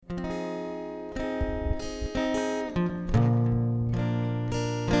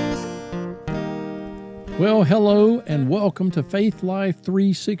Well, hello and welcome to Faith Life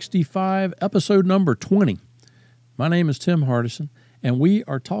 365, episode number 20. My name is Tim Hardison, and we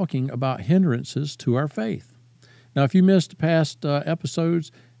are talking about hindrances to our faith. Now, if you missed past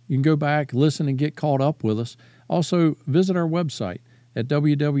episodes, you can go back, listen, and get caught up with us. Also, visit our website at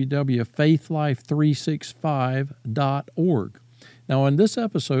www.faithlife365.org. Now, in this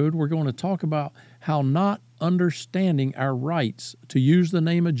episode, we're going to talk about how not understanding our rights to use the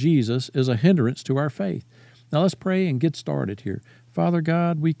name of Jesus is a hindrance to our faith. Now, let's pray and get started here. Father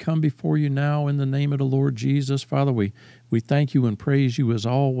God, we come before you now in the name of the Lord Jesus. Father, we thank you and praise you as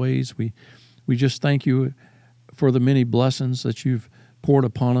always. We just thank you for the many blessings that you've poured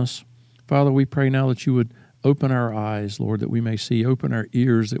upon us. Father, we pray now that you would open our eyes, Lord, that we may see, open our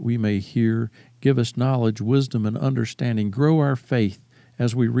ears that we may hear, give us knowledge, wisdom, and understanding. Grow our faith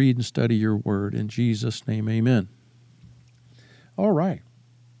as we read and study your word. In Jesus' name, amen. All right.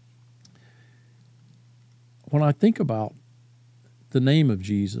 When I think about the name of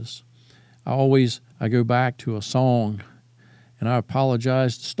Jesus, I go back to a song, and I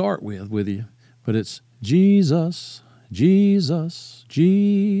apologize to start with you, but it's Jesus, Jesus,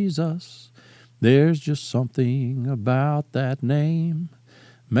 Jesus. There's just something about that name.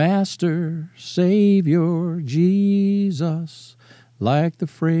 Master, Savior, Jesus, like the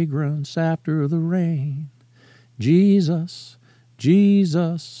fragrance after the rain. Jesus,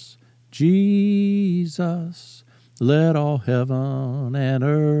 Jesus, Jesus, let all heaven and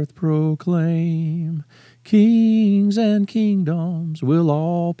earth proclaim. Kings and kingdoms will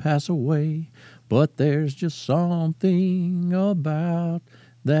all pass away, but there's just something about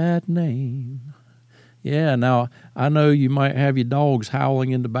that name. Yeah, now, I know you might have your dogs howling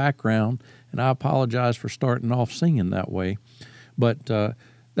in the background, and I apologize for starting off singing that way. But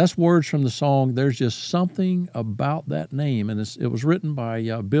that's words from the song, There's Just Something About That Name, and it was written by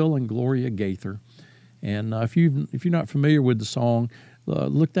Bill and Gloria Gaither. And if you're not familiar with the song,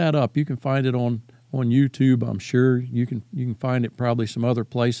 look that up. You can find it on YouTube, I'm sure. You can find it probably some other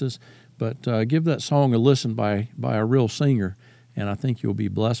places. But give that song a listen by a real singer, and I think you'll be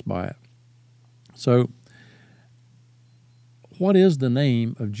blessed by it. So, what is the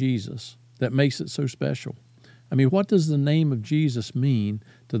name of Jesus that makes it so special? I mean, what does the name of Jesus mean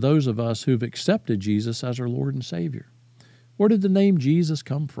to those of us who've accepted Jesus as our Lord and Savior? Where did the name Jesus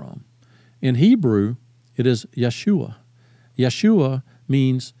come from? In Hebrew, it is Yeshua. Yeshua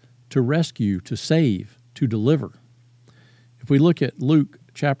means to rescue, to save, to deliver. If we look at Luke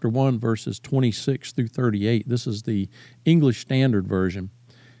chapter 1, verses 26 through 38, this is the English Standard Version.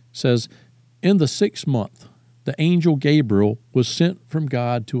 It says, in the 6th month, the angel Gabriel was sent from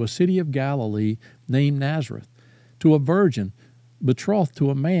God to a city of Galilee named Nazareth, to a virgin betrothed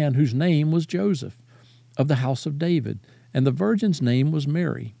to a man whose name was Joseph, of the house of David, and the virgin's name was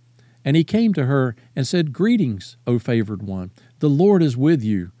Mary. And he came to her and said, Greetings, O favored one, the Lord is with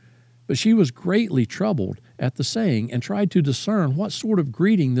you. But she was greatly troubled at the saying and tried to discern what sort of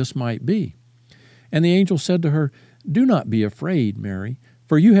greeting this might be. And the angel said to her, Do not be afraid, Mary,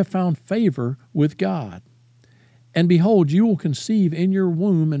 for you have found favor with God. And behold, you will conceive in your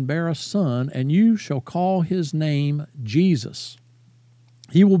womb and bear a son, and you shall call his name Jesus.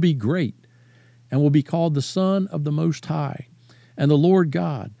 He will be great and will be called the Son of the Most High. And the Lord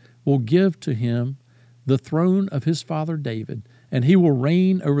God will give to him the throne of his father David, and he will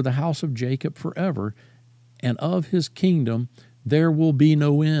reign over the house of Jacob forever, and of his kingdom there will be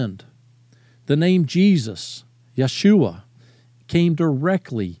no end. The name Jesus, Yeshua, came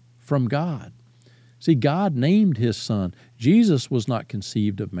directly from God. See, God named his son. Jesus was not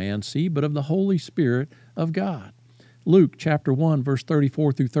conceived of man's seed, but of the Holy Spirit of God. Luke chapter 1, verse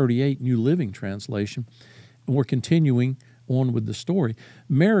 34 through 38, New Living Translation. And we're continuing on with the story.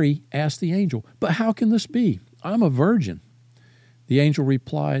 Mary asked the angel, But how can this be? I'm a virgin. The angel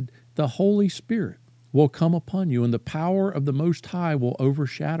replied, The Holy Spirit will come upon you, and the power of the Most High will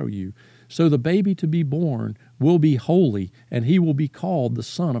overshadow you. So the baby to be born will be holy, and he will be called the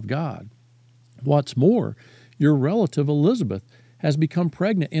Son of God. What's more, your relative Elizabeth has become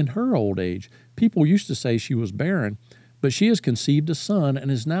pregnant in her old age. People used to say she was barren, but she has conceived a son and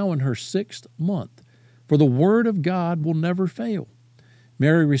is now in her 6th month. For the word of God will never fail.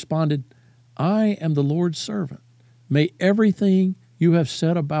 Mary responded, I am the Lord's servant. May everything you have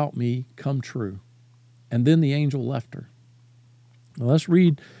said about me come true. And then the angel left her. Now let's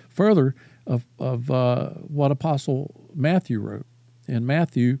read further of what Apostle Matthew wrote. In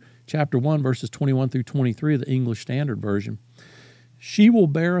Matthew chapter 1, verses 21 through 23 of the English Standard Version, She will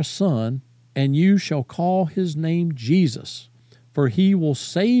bear a son, and you shall call his name Jesus, for he will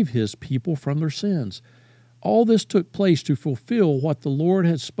save his people from their sins. All this took place to fulfill what the Lord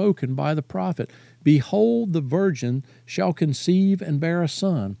had spoken by the prophet. Behold, the virgin shall conceive and bear a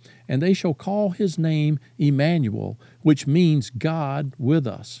son, and they shall call his name Emmanuel, which means God with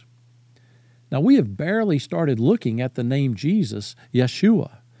us. Now, we have barely started looking at the name Jesus,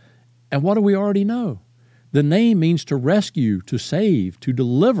 Yeshua. And what do we already know? The name means to rescue, to save, to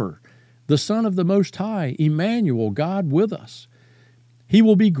deliver. The Son of the Most High, Emmanuel, God with us. He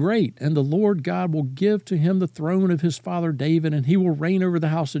will be great, and the Lord God will give to him the throne of his father David, and he will reign over the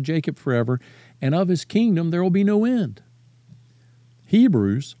house of Jacob forever, and of his kingdom there will be no end.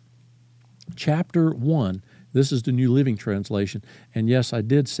 Hebrews chapter 1. This is the New Living Translation. And yes, I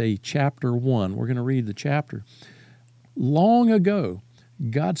did say chapter 1. We're going to read the chapter. Long ago,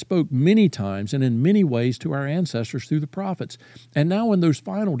 God spoke many times and in many ways to our ancestors through the prophets. And now in those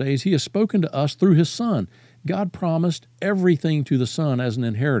final days, he has spoken to us through his Son. God promised everything to the Son as an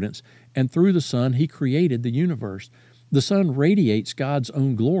inheritance, and through the Son, he created the universe. The Son radiates God's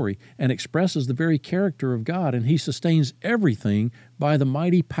own glory and expresses the very character of God, and he sustains everything by the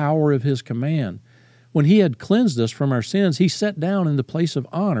mighty power of his command. When he had cleansed us from our sins, he sat down in the place of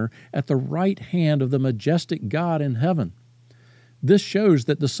honor at the right hand of the majestic God in heaven. This shows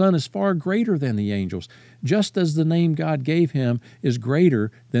that the Son is far greater than the angels, just as the name God gave him is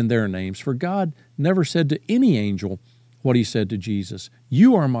greater than their names. For God never said to any angel what he said to Jesus,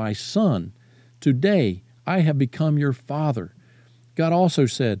 "You are my Son. Today I have become your Father." God also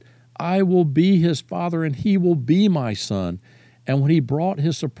said, "I will be his Father, and he will be my Son." And when he brought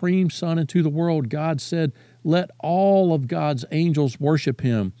his supreme Son into the world, God said, "Let all of God's angels worship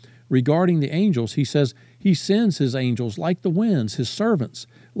him." Regarding the angels, he says, he sends his angels like the winds, his servants,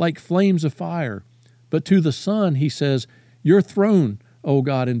 like flames of fire. But to the Son, he says, "Your throne, O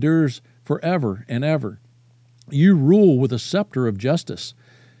God, endures forever and ever. You rule with a scepter of justice.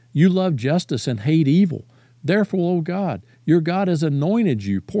 You love justice and hate evil. Therefore, O God, your God has anointed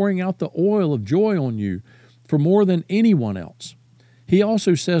you, pouring out the oil of joy on you for more than anyone else." He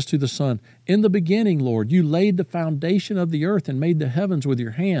also says to the Son, "In the beginning, Lord, you laid the foundation of the earth and made the heavens with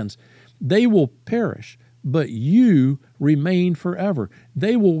your hands. They will perish, but you remain forever.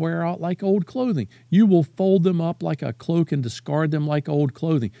 They will wear out like old clothing. You will fold them up like a cloak and discard them like old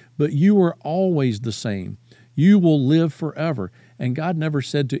clothing. But you are always the same. You will live forever." And God never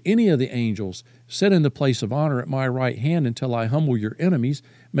said to any of the angels, "Sit in the place of honor at my right hand until I humble your enemies,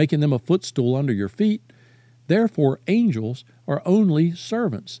 making them a footstool under your feet." Therefore, angels are only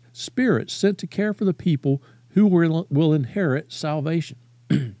servants, spirits sent to care for the people who will inherit salvation.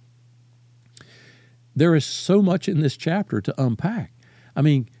 There is so much in this chapter to unpack. I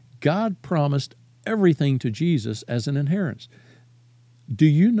mean, God promised everything to Jesus as an inheritance. Do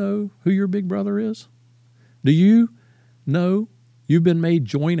you know who your big brother is? Do you know you've been made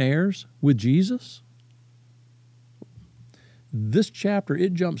joint heirs with Jesus? This chapter,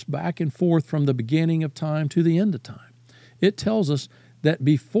 it jumps back and forth from the beginning of time to the end of time. It tells us that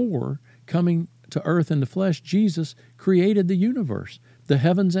before coming to earth in the flesh, Jesus created the universe, the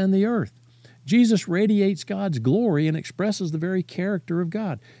heavens and the earth. Jesus radiates God's glory and expresses the very character of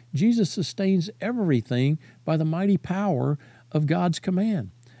God. Jesus sustains everything by the mighty power of God's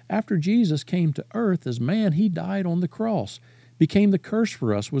command. After Jesus came to earth as man, he died on the cross, became the curse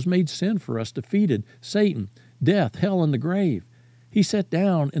for us, was made sin for us, defeated Satan, death, hell, and the grave. He sat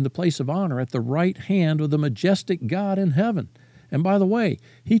down in the place of honor at the right hand of the majestic God in heaven. And by the way,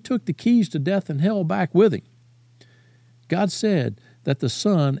 he took the keys to death and hell back with him. God said that the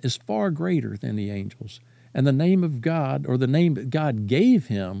Son is far greater than the angels, and the name of God, or the name that God gave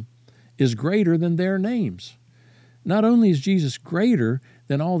him, is greater than their names. Not only is Jesus greater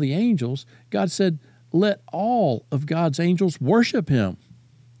than all the angels, God said, "Let all of God's angels worship him."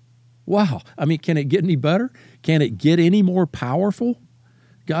 Wow. I mean, can it get any better? Can it get any more powerful?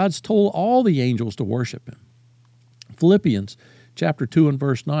 God's told all the angels to worship him. Philippians chapter 2 and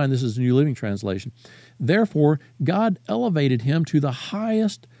verse 9, this is the New Living Translation. Therefore, God elevated him to the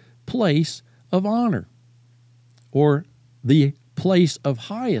highest place of honor, or the place of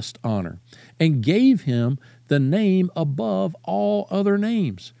highest honor, and gave him the name above all other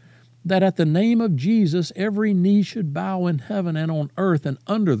names, that at the name of Jesus every knee should bow in heaven and on earth and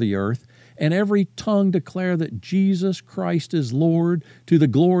under the earth, and every tongue declare that Jesus Christ is Lord, to the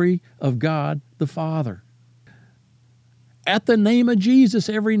glory of God the Father. At the name of Jesus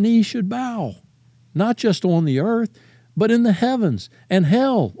every knee should bow, not just on the earth, but in the heavens and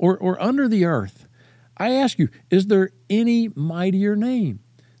hell, or under the earth. I ask you, is there any mightier name?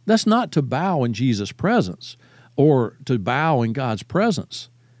 That's not to bow in Jesus' presence or to bow in God's presence.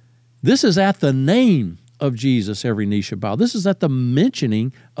 This is at the name of Jesus, every knee should bow. This is at the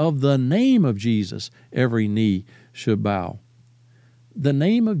mentioning of the name of Jesus, every knee should bow. The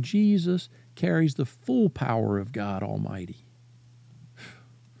name of Jesus carries the full power of God Almighty.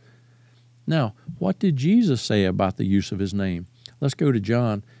 Now, what did Jesus say about the use of his name? Let's go to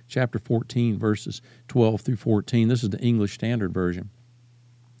John chapter 14, verses 12 through 14. This is the English Standard Version.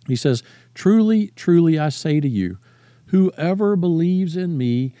 He says, "Truly, truly, I say to you, whoever believes in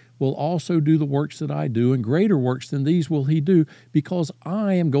me will also do the works that I do, and greater works than these will he do, because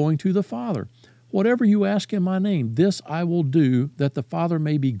I am going to the Father. Whatever you ask in my name, this I will do, that the Father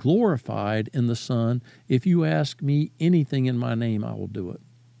may be glorified in the Son. If you ask me anything in my name, I will do it."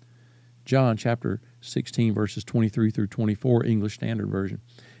 John chapter 16, verses 23 through 24, English Standard Version.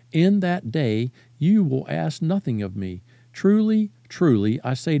 "In that day you will ask nothing of me. Truly, truly,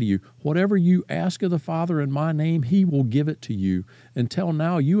 I say to you, whatever you ask of the Father in my name, he will give it to you. Until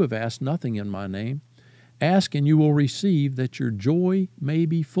now you have asked nothing in my name. Ask and you will receive, that your joy may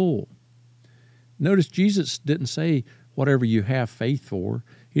be full." Notice Jesus didn't say whatever you have faith for.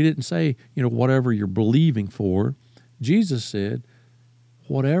 He didn't say, whatever you're believing for. Jesus said,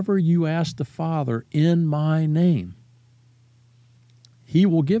 whatever you ask the Father in my name, he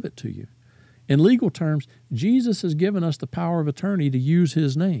will give it to you. In legal terms, Jesus has given us the power of attorney to use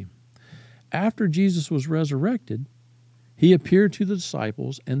his name. After Jesus was resurrected, he appeared to the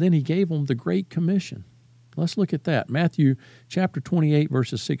disciples, and then he gave them the Great Commission. Let's look at that. Matthew chapter 28,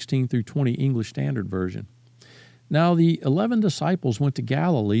 verses 16 through 20, English Standard Version. "Now the 11 disciples went to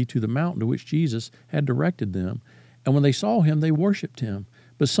Galilee, to the mountain to which Jesus had directed them. And when they saw him, they worshipped him.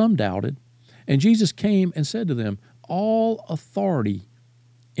 But some doubted. And Jesus came and said to them, 'All authority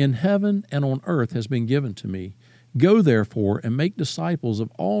in heaven and on earth has been given to me. Go therefore and make disciples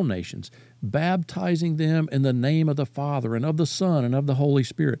of all nations, baptizing them in the name of the Father and of the Son and of the Holy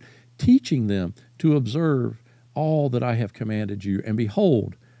Spirit, teaching them to observe all that I have commanded you. And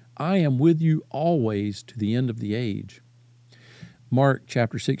behold, I am with you always to the end of the age.'" Mark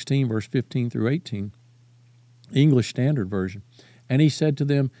chapter 16, verse 15 through 18, English Standard Version. "And he said to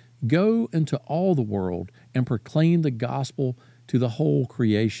them, Go into all the world and proclaim the gospel to the whole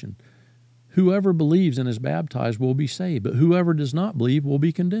creation. Whoever believes and is baptized will be saved, but whoever does not believe will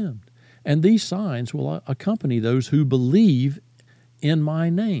be condemned. And these signs will accompany those who believe in my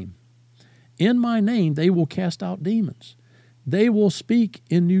name. In my name they will cast out demons. They will speak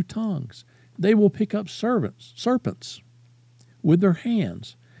in new tongues. They will pick up serpents with their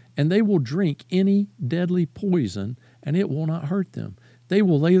hands, and they will drink any deadly poison, and it will not hurt them. They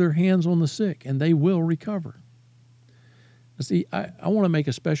will lay their hands on the sick, and they will recover." See, I want to make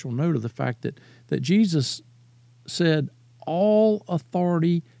a special note of the fact that Jesus said, "All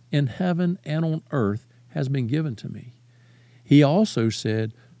authority in heaven and on earth has been given to me." He also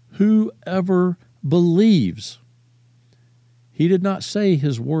said, "Whoever believes." He did not say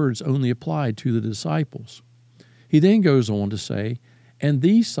his words only applied to the disciples. He then goes on to say, "And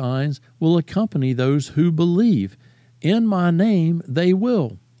these signs will accompany those who believe. In my name they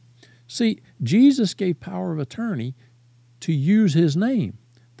will." See, Jesus gave power of attorney to use his name,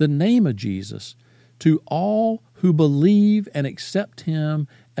 the name of Jesus, to all who believe and accept him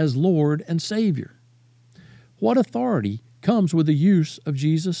as Lord and Savior. What authority comes with the use of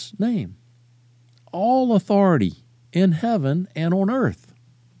Jesus' name? All authority in heaven and on earth.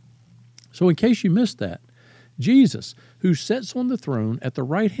 So in case you missed that, Jesus, who sits on the throne at the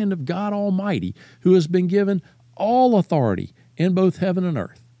right hand of God Almighty, who has been given all authority in both heaven and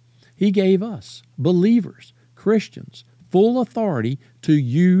earth, he gave us, believers, Christians, full authority to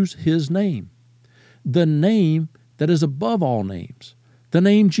use his name, the name that is above all names, the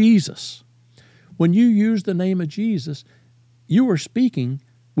name Jesus. When you use the name of Jesus, you are speaking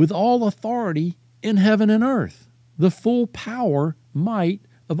with all authority in heaven and earth. The full power, might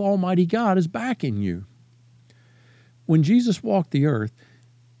of Almighty God is backing you. When Jesus walked the earth,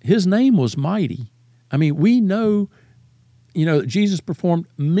 his name was mighty. I mean, we know, Jesus performed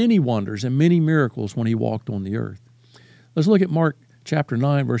many wonders and many miracles when he walked on the earth. Let's look at Mark chapter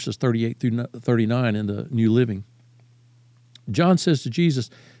 9, verses 38 through 39 in the New Living. John says to Jesus,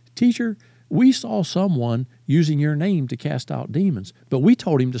 "Teacher, we saw someone using your name to cast out demons, but we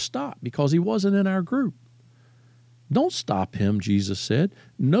told him to stop because he wasn't in our group." "Don't stop him," Jesus said.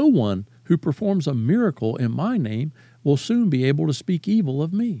 "No one who performs a miracle in my name will soon be able to speak evil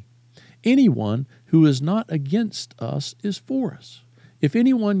of me. Anyone who is not against us is for us. If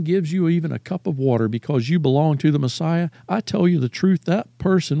anyone gives you even a cup of water because you belong to the Messiah, I tell you the truth, that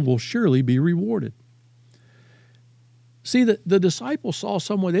person will surely be rewarded." See, the disciples saw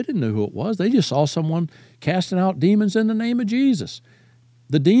someone, they didn't know who it was. They just saw someone casting out demons in the name of Jesus.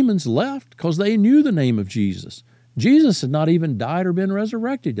 The demons left because they knew the name of Jesus. Jesus had not even died or been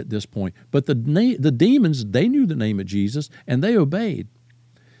resurrected at this point, but the demons, they knew the name of Jesus, and they obeyed.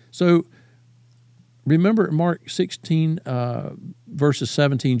 So remember Mark 16, verses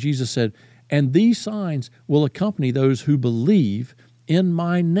 17, Jesus said, "And these signs will accompany those who believe. In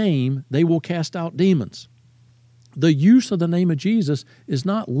my name they will cast out demons." The use of the name of Jesus is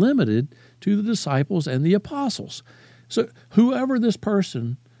not limited to the disciples and the apostles. So whoever this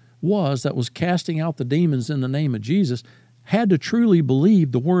person was that was casting out the demons in the name of Jesus had to truly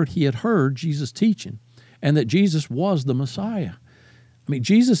believe the word he had heard Jesus teaching, and that Jesus was the Messiah. I mean,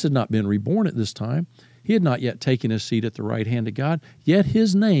 Jesus had not been reborn at this time. He had not yet taken his seat at the right hand of God, yet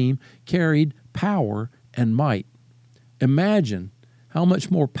his name carried power and might. Imagine how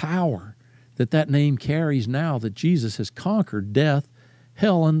much more power that name carries now that Jesus has conquered death,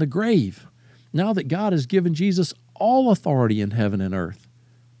 hell, and the grave. Now that God has given Jesus all authority in heaven and earth.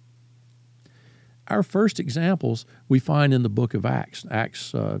 Our first examples we find in the book of Acts,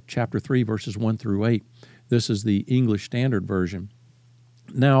 chapter 3, verses 1 through 8. This is the English Standard Version.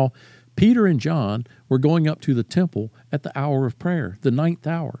 Now, Peter and John were going up to the temple at the hour of prayer, the 9th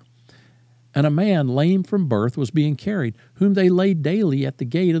hour. And a man lame from birth was being carried, whom they laid daily at the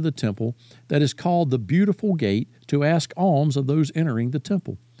gate of the temple, that is called the Beautiful Gate, to ask alms of those entering the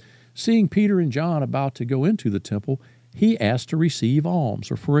temple. Seeing Peter and John about to go into the temple, he asked to receive alms,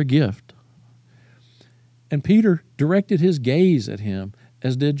 or for a gift. And Peter directed his gaze at him,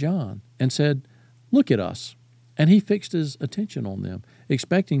 as did John, and said, "Look at us." And he fixed his attention on them,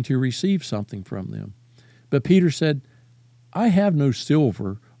 expecting to receive something from them. But Peter said, "I have no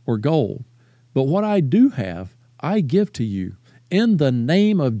silver or gold, but what I do have, I give to you. In the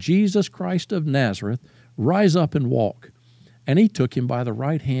name of Jesus Christ of Nazareth, rise up and walk." And he took him by the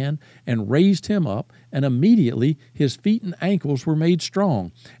right hand and raised him up, and immediately his feet and ankles were made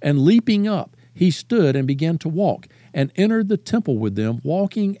strong. And leaping up, he stood and began to walk, and entered the temple with them,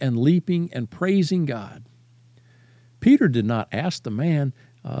 walking and leaping and praising God. Peter did not ask the man,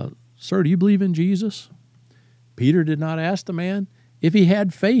 "Sir, do you believe in Jesus?" Peter did not ask the man if he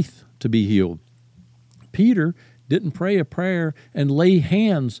had faith to be healed. Peter didn't pray a prayer and lay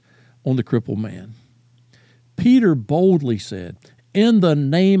hands on the crippled man. Peter boldly said, "In the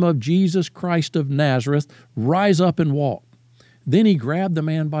name of Jesus Christ of Nazareth, rise up and walk." Then he grabbed the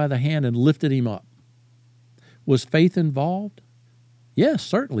man by the hand and lifted him up. Was faith involved? Yes,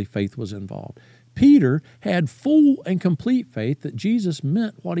 certainly faith was involved. Peter had full and complete faith that Jesus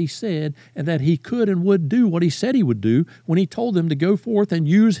meant what he said, and that he could and would do what he said he would do when he told them to go forth and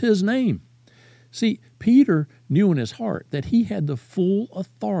use his name. See, Peter knew in his heart that he had the full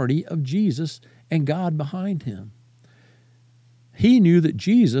authority of Jesus and God behind him. He knew that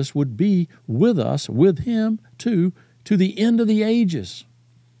Jesus would be with us, with him too, to the end of the ages.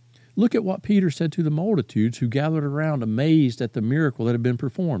 Look at what Peter said to the multitudes who gathered around, amazed at the miracle that had been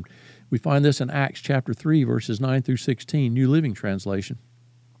performed. We find this in Acts chapter 3, verses 9 through 16, New Living Translation.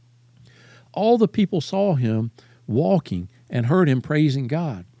 All the people saw him walking and heard him praising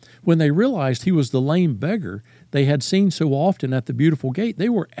God. When they realized he was the lame beggar they had seen so often at the Beautiful Gate, they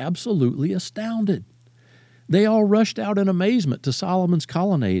were absolutely astounded. They all rushed out in amazement to Solomon's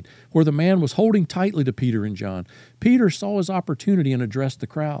colonnade, where the man was holding tightly to Peter and John. Peter saw his opportunity and addressed the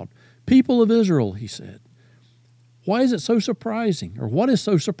crowd. "People of Israel," he said, "why is it so surprising, or what is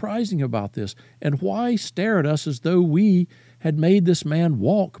so surprising about this? And why stare at us as though we had made this man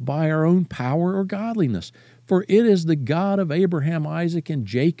walk by our own power or godliness? For it is the God of Abraham, Isaac, and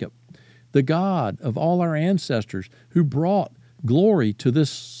Jacob, the God of all our ancestors, who brought glory to this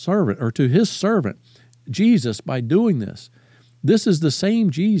servant, or to his servant, Jesus, by doing this. This is the same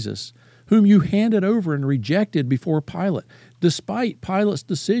Jesus whom you handed over and rejected before Pilate. Despite Pilate's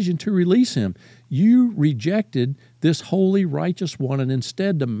decision to release him, you rejected this holy, righteous one and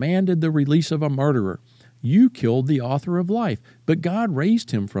instead demanded the release of a murderer. You killed the author of life, but God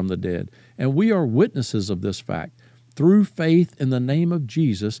raised him from the dead, and we are witnesses of this fact. Through faith in the name of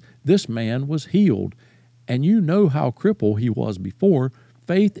Jesus, this man was healed, and you know how crippled he was before.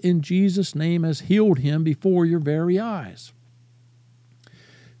 Faith in Jesus' name has healed him before your very eyes."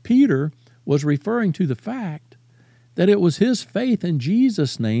 Peter was referring to the fact that it was his faith in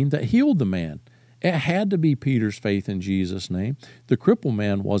Jesus' name that healed the man. It had to be Peter's faith in Jesus' name. The crippled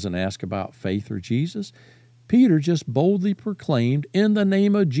man wasn't asked about faith or Jesus. Peter just boldly proclaimed, "In the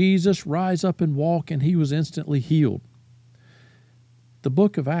name of Jesus, rise up and walk," and he was instantly healed. The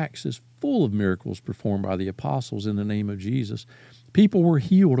book of Acts is full of miracles performed by the apostles in the name of Jesus. People were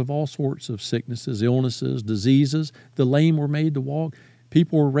healed of all sorts of sicknesses, illnesses, diseases. The lame were made to walk.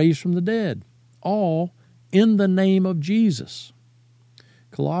 People were raised from the dead, all in the name of Jesus.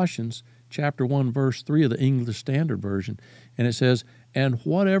 Colossians chapter 1, verse 3 of the English Standard Version, and it says, "And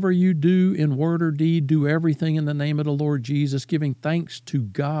whatever you do in word or deed, do everything in the name of the Lord Jesus, giving thanks to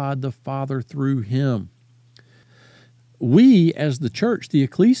God the Father through Him." We, as the church, the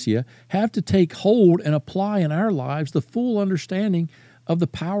ecclesia, have to take hold and apply in our lives the full understanding of the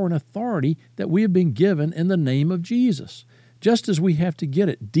power and authority that we have been given in the name of Jesus. Just as we have to get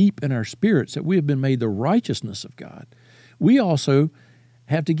it deep in our spirits that we have been made the righteousness of God, we also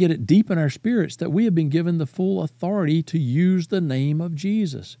have to get it deep in our spirits that we have been given the full authority to use the name of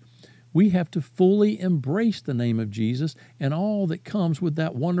Jesus. We have to fully embrace the name of Jesus and all that comes with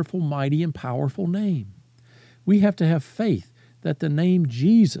that wonderful, mighty, and powerful name. We have to have faith that the name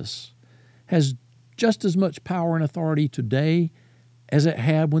Jesus has just as much power and authority today as it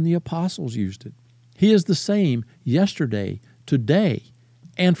had when the apostles used it. He is the same yesterday, today,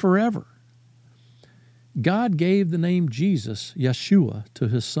 and forever. God gave the name Jesus, Yeshua, to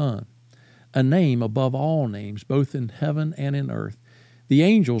His Son, a name above all names, both in heaven and in earth. The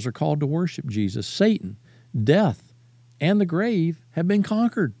angels are called to worship Jesus. Satan, death, and the grave have been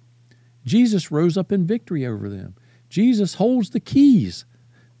conquered. Jesus rose up in victory over them. Jesus holds the keys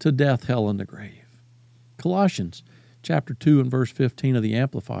to death, hell, and the grave. Colossians chapter 2 and verse 15 of the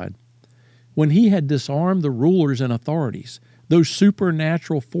Amplified. When He had disarmed the rulers and authorities, those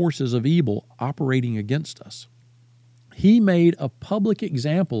supernatural forces of evil operating against us, He made a public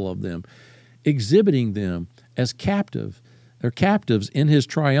example of them, exhibiting them as captives in His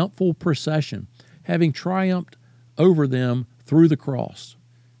triumphal procession, having triumphed over them through the cross.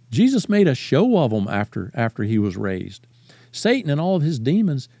 Jesus made a show of them after He was raised. Satan and all of his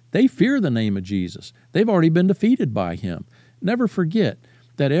demons, they fear the name of Jesus. They've already been defeated by Him. Never forget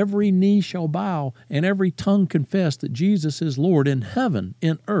that every knee shall bow and every tongue confess that Jesus is Lord in heaven,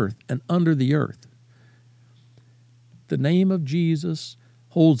 in earth, and under the earth. The name of Jesus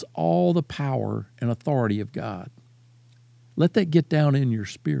holds all the power and authority of God. Let that get down in your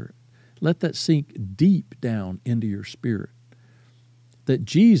spirit. Let that sink deep down into your spirit. That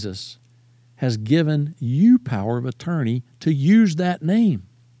Jesus has given you power of attorney to use that name,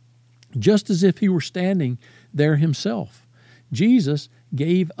 just as if He were standing there Himself. Jesus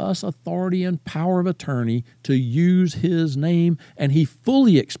gave us authority and power of attorney to use His name, and He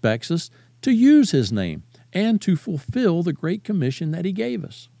fully expects us to use His name and to fulfill the great commission that He gave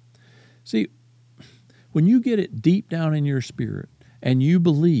us. See, when you get it deep down in your spirit and you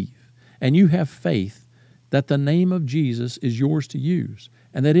believe and you have faith that the name of Jesus is yours to use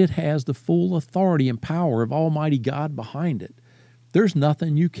and that it has the full authority and power of Almighty God behind it, there's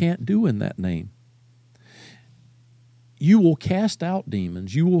nothing you can't do in that name. You will cast out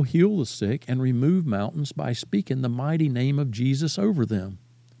demons, you will heal the sick, and remove mountains by speaking the mighty name of Jesus over them.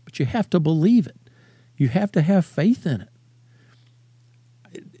 But you have to believe it. You have to have faith in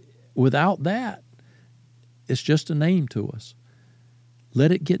it. Without that, it's just a name to us.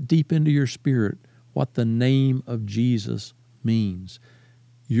 Let it get deep into your spirit what the name of Jesus means.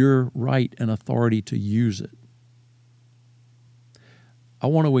 Your right and authority to use it. I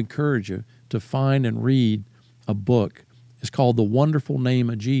want to encourage you to find and read a book. It's called The Wonderful Name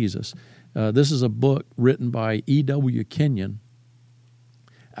of Jesus. This is a book written by E.W. Kenyon.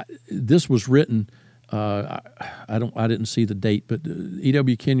 This was written, I didn't see the date, but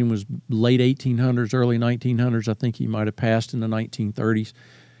E.W. Kenyon was late 1800s, early 1900s. I think he might have passed in the 1930s.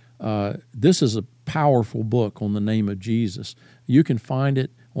 This is a powerful book on the name of Jesus. You can find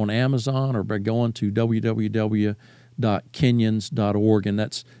it on Amazon or by going to www.kenyons.org, and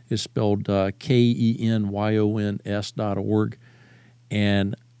that's is spelled KENYONS.org.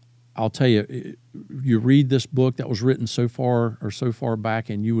 And I'll tell you, you read this book that was written so far back,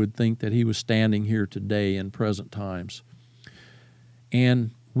 and you would think that he was standing here today in present times.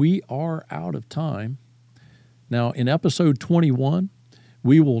 And we are out of time. Now, in episode 21,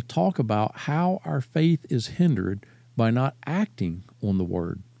 we will talk about how our faith is hindered by not acting on the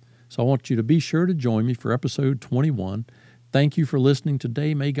Word. So I want you to be sure to join me for episode 21. Thank you for listening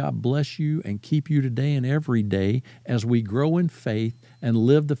today. May God bless you and keep you today and every day as we grow in faith and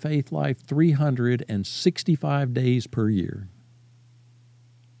live the faith life 365 days per year.